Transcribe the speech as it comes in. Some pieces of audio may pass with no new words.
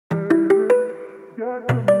Yo,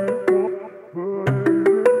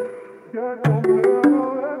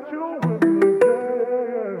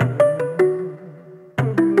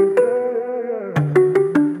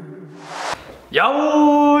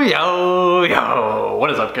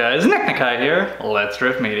 what is up guys? Nick here, Let's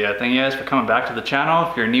Drift Media. Thank you guys for coming back to the channel.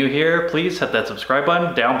 If you're new here, please hit that subscribe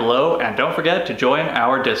button down below and don't forget to join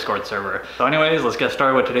our Discord server. So anyways, let's get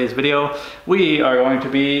started with today's video. We are going to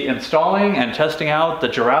be installing and testing out the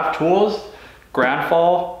Giraffe Tools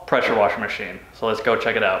Grandfall pressure washer machine. So let's go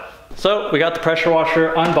check it out. So we got the pressure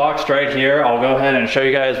washer unboxed right here. I'll go ahead and show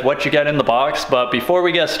you guys what you get in the box. But before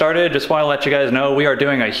we get started, just want to let you guys know we are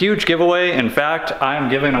doing a huge giveaway. In fact, I'm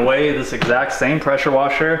giving away this exact same pressure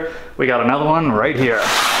washer. We got another one right here.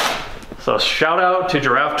 So shout out to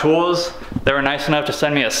Giraffe Tools. They were nice enough to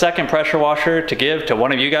send me a second pressure washer to give to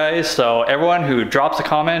one of you guys. So everyone who drops a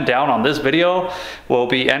comment down on this video will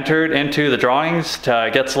be entered into the drawings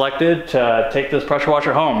to get selected to take this pressure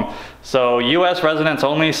washer home. So US residents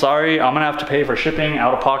only, sorry, I'm gonna have to pay for shipping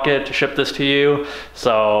out of pocket to ship this to you.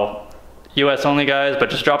 So US only guys,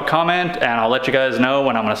 but just drop a comment and I'll let you guys know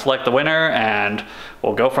when I'm gonna select the winner and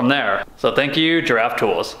we'll go from there. So thank you, Giraffe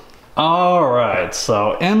Tools. Alright,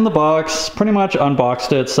 so in the box, pretty much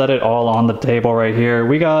unboxed it, set it all on the table right here.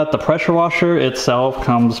 We got the pressure washer itself,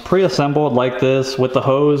 comes pre-assembled like this with the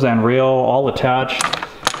hose and reel all attached,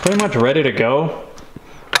 pretty much ready to go.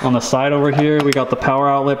 On the side over here, we got the power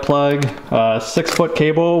outlet plug, 6-foot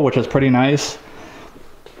cable, which is pretty nice.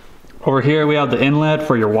 Over here, we have the inlet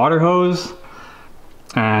for your water hose.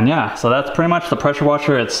 And yeah, so that's pretty much the pressure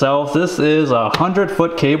washer itself. This is a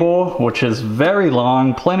 100-foot cable, which is very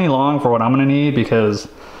long, plenty long for what I'm gonna need because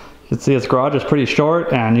you can see this garage is pretty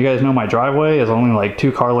short and you guys know my driveway is only like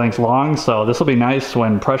 2 car lengths long. So this will be nice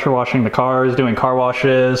when pressure washing the cars, doing car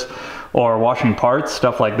washes, or washing parts,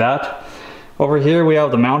 stuff like that. Over here we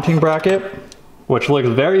have the mounting bracket, which looks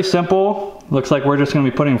very simple. Looks like we're just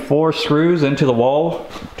gonna be putting 4 screws into the wall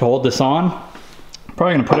to hold this on.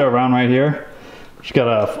 Probably gonna put it around right here. Just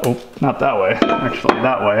gotta, oh, not that way, actually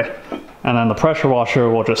that way. And then the pressure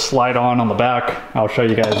washer will just slide on the back. I'll show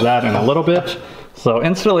you guys that in a little bit. So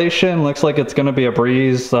installation looks like it's gonna be a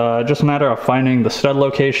breeze. Just a matter of finding the stud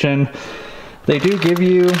location. They do give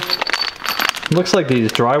you, looks like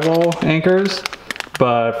these drywall anchors.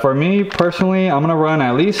 But for me personally, I'm gonna run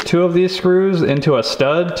at least 2 of these screws into a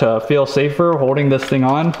stud to feel safer holding this thing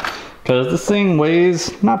on. Because this thing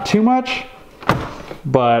weighs not too much.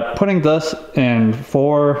 But putting this in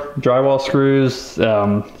 4 drywall screws,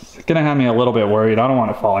 it's gonna have me a little bit worried. I don't want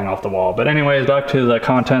it falling off the wall. But anyways, back to the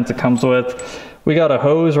contents it comes with. We got a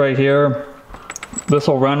hose right here. This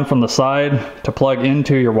will run from the side to plug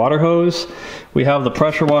into your water hose. We have the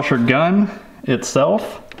pressure washer gun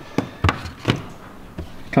itself.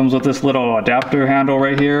 Comes with this little adapter handle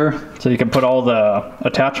right here, so you can put all the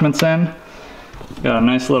attachments in. Got a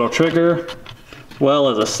nice little trigger, as well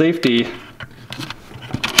as a safety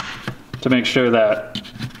to make sure that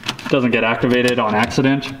it doesn't get activated on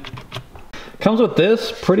accident. Comes with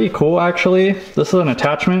this, pretty cool actually. This is an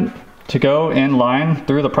attachment to go in line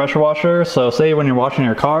through the pressure washer. So say when you're washing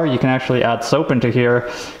your car, you can actually add soap into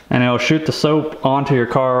here and it'll shoot the soap onto your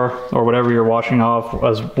car or whatever you're washing off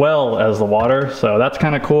as well as the water. So that's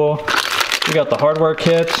kind of cool. We got the hardware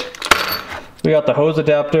kit. We got the hose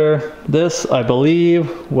adapter. This, I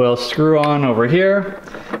believe, will screw on over here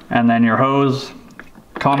and then your hose,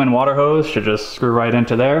 common water hose, should just screw right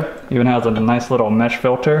into there. Even has a nice little mesh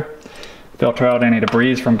filter. Filter out any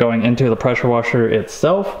debris from going into the pressure washer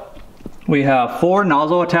itself. We have 4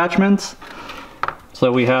 nozzle attachments.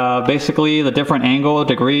 So we have basically the different angle,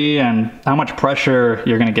 degree, and how much pressure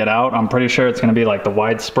you're gonna get out. I'm pretty sure it's gonna be like the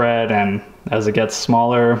widespread, and as it gets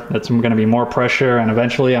smaller, it's gonna be more pressure, and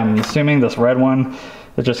eventually I'm assuming this red one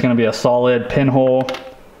is just gonna be a solid pinhole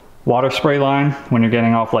water spray line when you're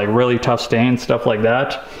getting off like really tough stains, stuff like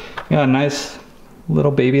that. You got a nice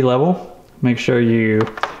little baby level. Make sure you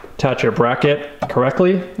attach your bracket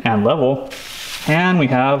correctly and level. And we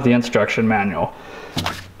have the instruction manual.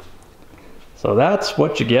 So that's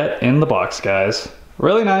what you get in the box, guys.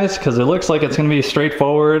 Really nice because it looks like it's gonna be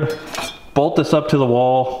straightforward. Bolt this up to the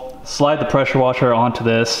wall, slide the pressure washer onto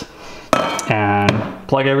this, and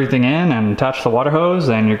plug everything in and attach the water hose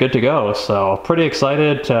and you're good to go. So pretty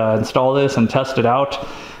excited to install this and test it out.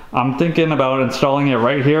 I'm thinking about installing it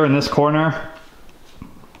right here in this corner,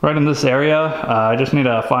 right in this area. I just need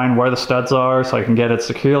to find where the studs are so I can get it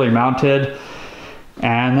securely mounted.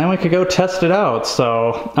 And then we could go test it out.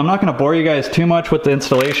 So I'm not gonna bore you guys too much with the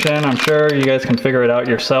installation. I'm sure you guys can figure it out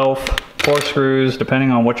yourself. 4 screws,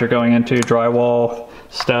 depending on what you're going into, drywall,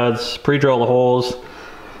 studs, pre-drill the holes,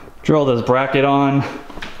 drill this bracket on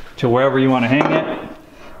to wherever you want to hang it.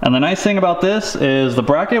 And the nice thing about this is the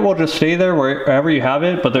bracket will just stay there wherever you have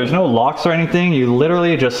it, but there's no locks or anything. You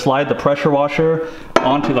literally just slide the pressure washer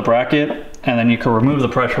onto the bracket, and then you can remove the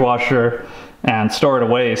pressure washer and store it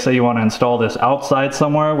away. Say you want to install this outside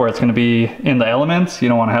somewhere where it's going to be in the elements. You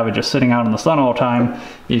don't want to have it just sitting out in the sun all the time.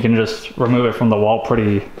 You can just remove it from the wall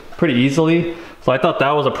pretty easily. So I thought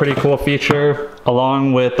that was a pretty cool feature,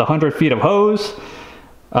 along with the 100 feet of hose,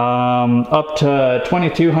 up to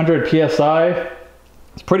 2200 PSI.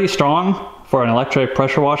 It's pretty strong for an electric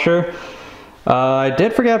pressure washer. I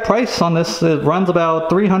did forget price on this. It runs about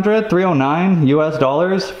 $309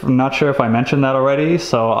 US. I'm not sure if I mentioned that already.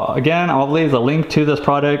 So again, I'll leave the link to this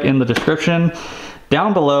product in the description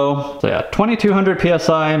down below. So yeah, 2200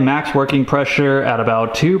 PSI max working pressure at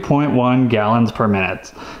about 2.1 gallons per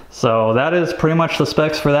minute. So that is pretty much the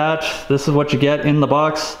specs for that. This is what you get in the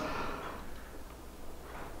box.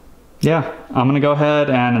 Yeah, I'm gonna go ahead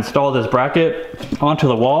and install this bracket onto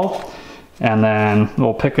the wall, and then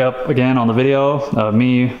we'll pick up again on the video of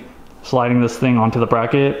me sliding this thing onto the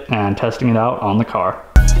bracket and testing it out on the car.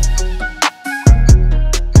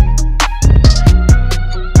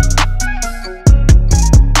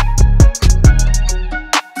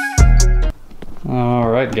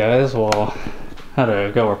 Alright guys, well, I had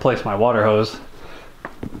to go replace my water hose.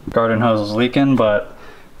 Garden hose is leaking, but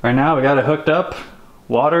right now we got it hooked up.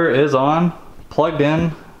 Water is on, plugged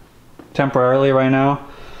in temporarily right now.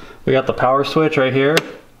 We got the power switch right here.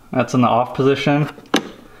 That's in the off position.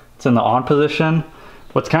 It's in the on position.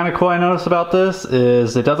 What's kind of cool I noticed about this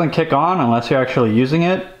is it doesn't kick on unless you're actually using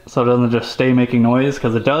it. So it doesn't just stay making noise,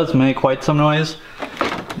 because it does make quite some noise.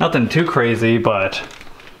 Nothing too crazy, but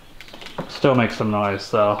still makes some noise.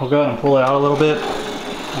 So we'll go ahead and pull it out a little bit,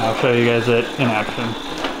 and I'll show you guys it in action.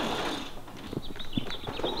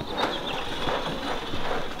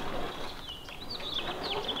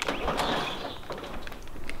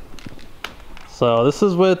 So this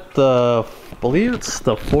is with the, I believe it's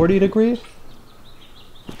the 40 degree.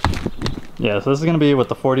 Yeah, so this is going to be with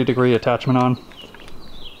the 40 degree attachment on.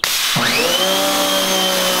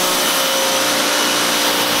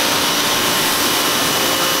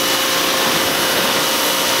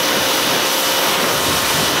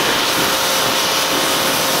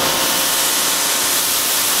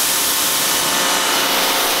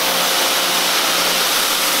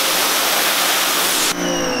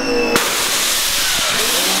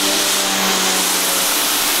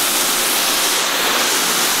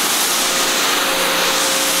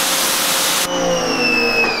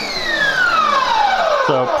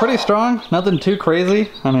 So pretty strong, nothing too crazy.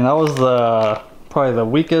 I mean, that was probably the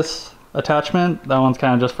weakest attachment. That one's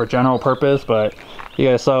kind of just for general purpose, but you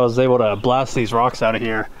guys saw I was able to blast these rocks out of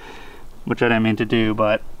here, which I didn't mean to do,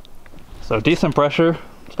 but so decent pressure,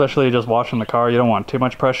 especially just washing the car. You don't want too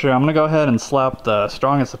much pressure. I'm gonna go ahead and slap the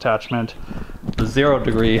strongest attachment, the 0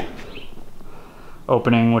 degree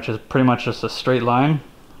opening, which is pretty much just a straight line.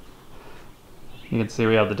 You can see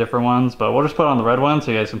we have the different ones, but we'll just put on the red one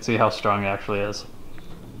so you guys can see how strong it actually is.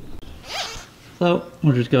 So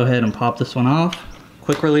we'll just go ahead and pop this one off.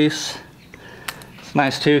 Quick release. It's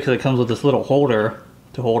nice too because it comes with this little holder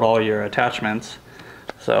to hold all your attachments.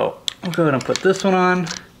 So we'll go ahead and put this one on.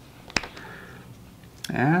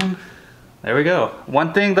 And there we go.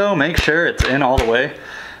 One thing though, make sure it's in all the way.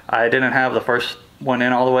 I didn't have the first one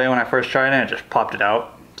in all the way when I first tried it. It just popped it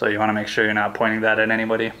out. So you want to make sure you're not pointing that at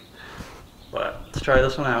anybody. But let's try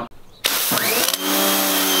this one out.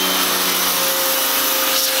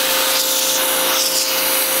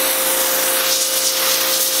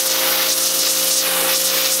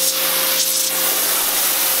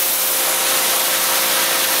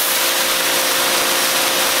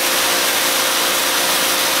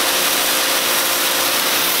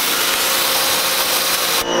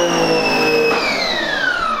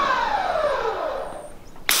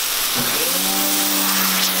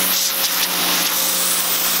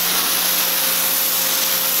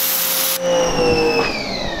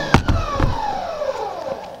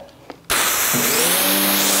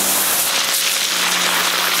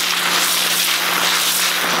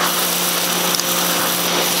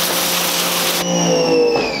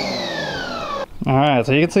 Alright,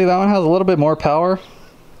 so you can see that one has a little bit more power,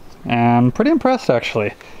 and pretty impressed actually.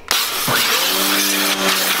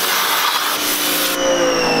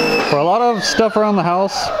 For a lot of stuff around the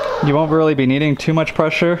house, you won't really be needing too much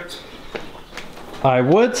pressure. I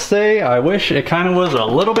would say I wish it kind of was a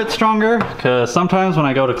little bit stronger, because sometimes when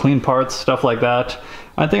I go to clean parts, stuff like that,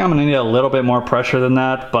 I think I'm gonna need a little bit more pressure than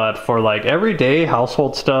that. But for like everyday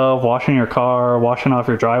household stuff, washing your car, washing off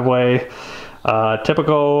your driveway,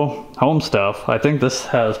 typical home stuff, I think this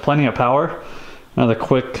has plenty of power. Another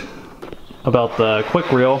quick about the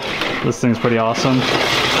quick reel. This thing's pretty awesome.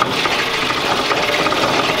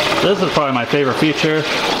 This is probably my favorite feature,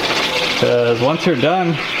 because once you're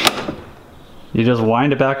done, you just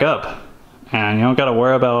wind it back up. And you don't gotta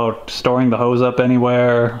worry about storing the hose up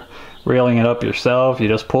anywhere, reeling it up yourself. You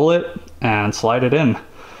just pull it and slide it in.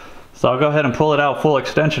 So I'll go ahead and pull it out full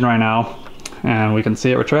extension right now, and we can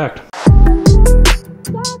see it retract.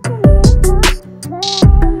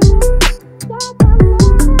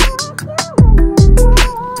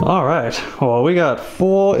 All right, well, we got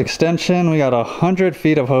full extension. We got 100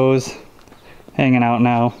 feet of hose hanging out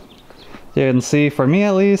now. You can see, for me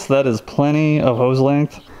at least, that is plenty of hose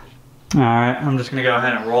length. All right, I'm just gonna go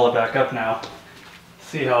ahead and roll it back up now.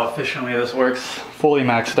 See how efficiently this works, fully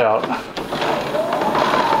maxed out.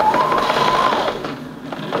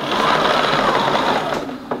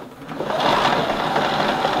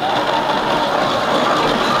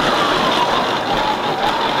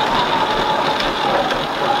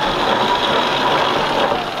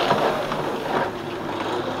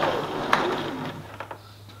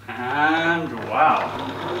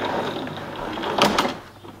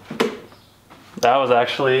 That was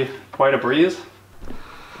actually quite a breeze.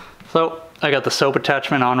 So I got the soap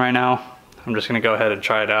attachment on right now. I'm just gonna go ahead and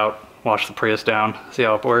try it out, wash the Prius down, see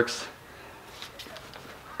how it works.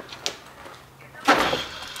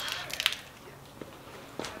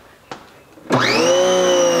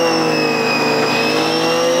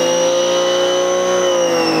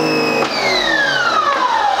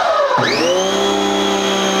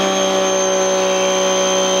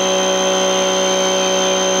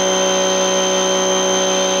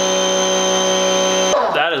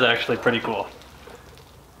 Actually pretty cool.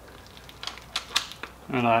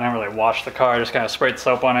 And I never really washed the car, I just kind of sprayed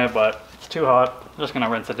soap on it, but it's too hot. I'm just gonna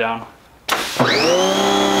rinse it down.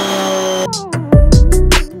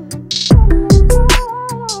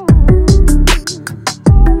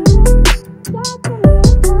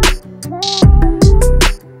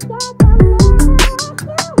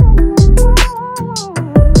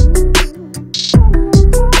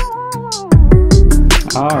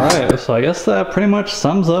 Alright, so I guess that pretty much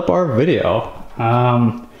sums up our video.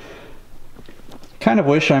 Kind of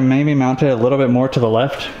wish I maybe mounted a little bit more to the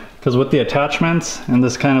left, because with the attachments in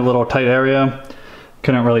this kind of little tight area,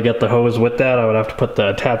 couldn't really get the hose with that. I would have to put the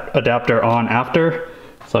adapter on after,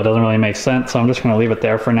 so it doesn't really make sense. So I'm just going to leave it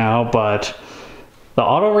there for now. But the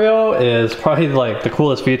auto reel is probably like the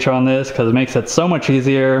coolest feature on this, because it makes it so much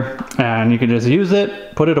easier, and you can just use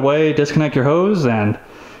it, put it away, disconnect your hose, and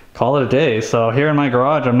call it a day. So here in my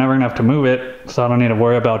garage, I'm never gonna have to move it, so I don't need to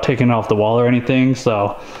worry about taking it off the wall or anything.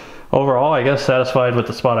 So overall, I guess satisfied with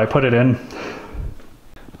the spot I put it in.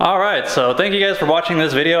 All right, so thank you guys for watching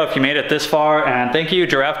this video if you made it this far, and thank you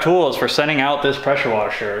Giraffe Tools for sending out this pressure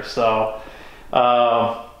washer. So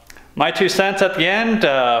my 2 cents at the end,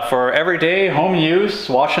 for everyday home use,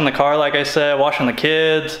 washing the car, like I said, washing the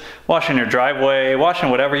kids, washing your driveway, washing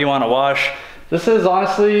whatever you want to wash. This is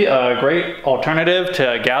honestly a great alternative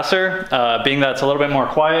to a gasser, being that it's a little bit more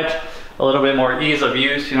quiet, a little bit more ease of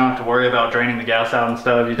use. You don't have to worry about draining the gas out and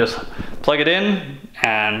stuff. You just plug it in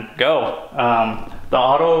and go. The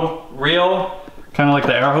auto reel, kind of like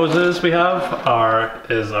the air hoses we have,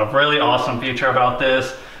 is a really awesome feature about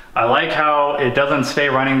this. I like how it doesn't stay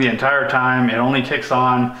running the entire time. It only kicks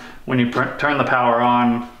on when you turn the power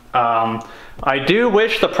on. I do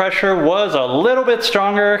wish the pressure was a little bit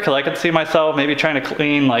stronger, because I could see myself maybe trying to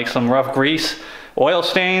clean like some rough grease, oil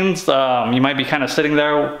stains. You might be kind of sitting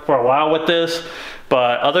there for a while with this,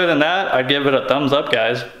 but other than that, I'd give it a thumbs up,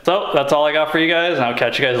 guys. So that's all I got for you guys, and I'll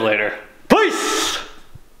catch you guys later.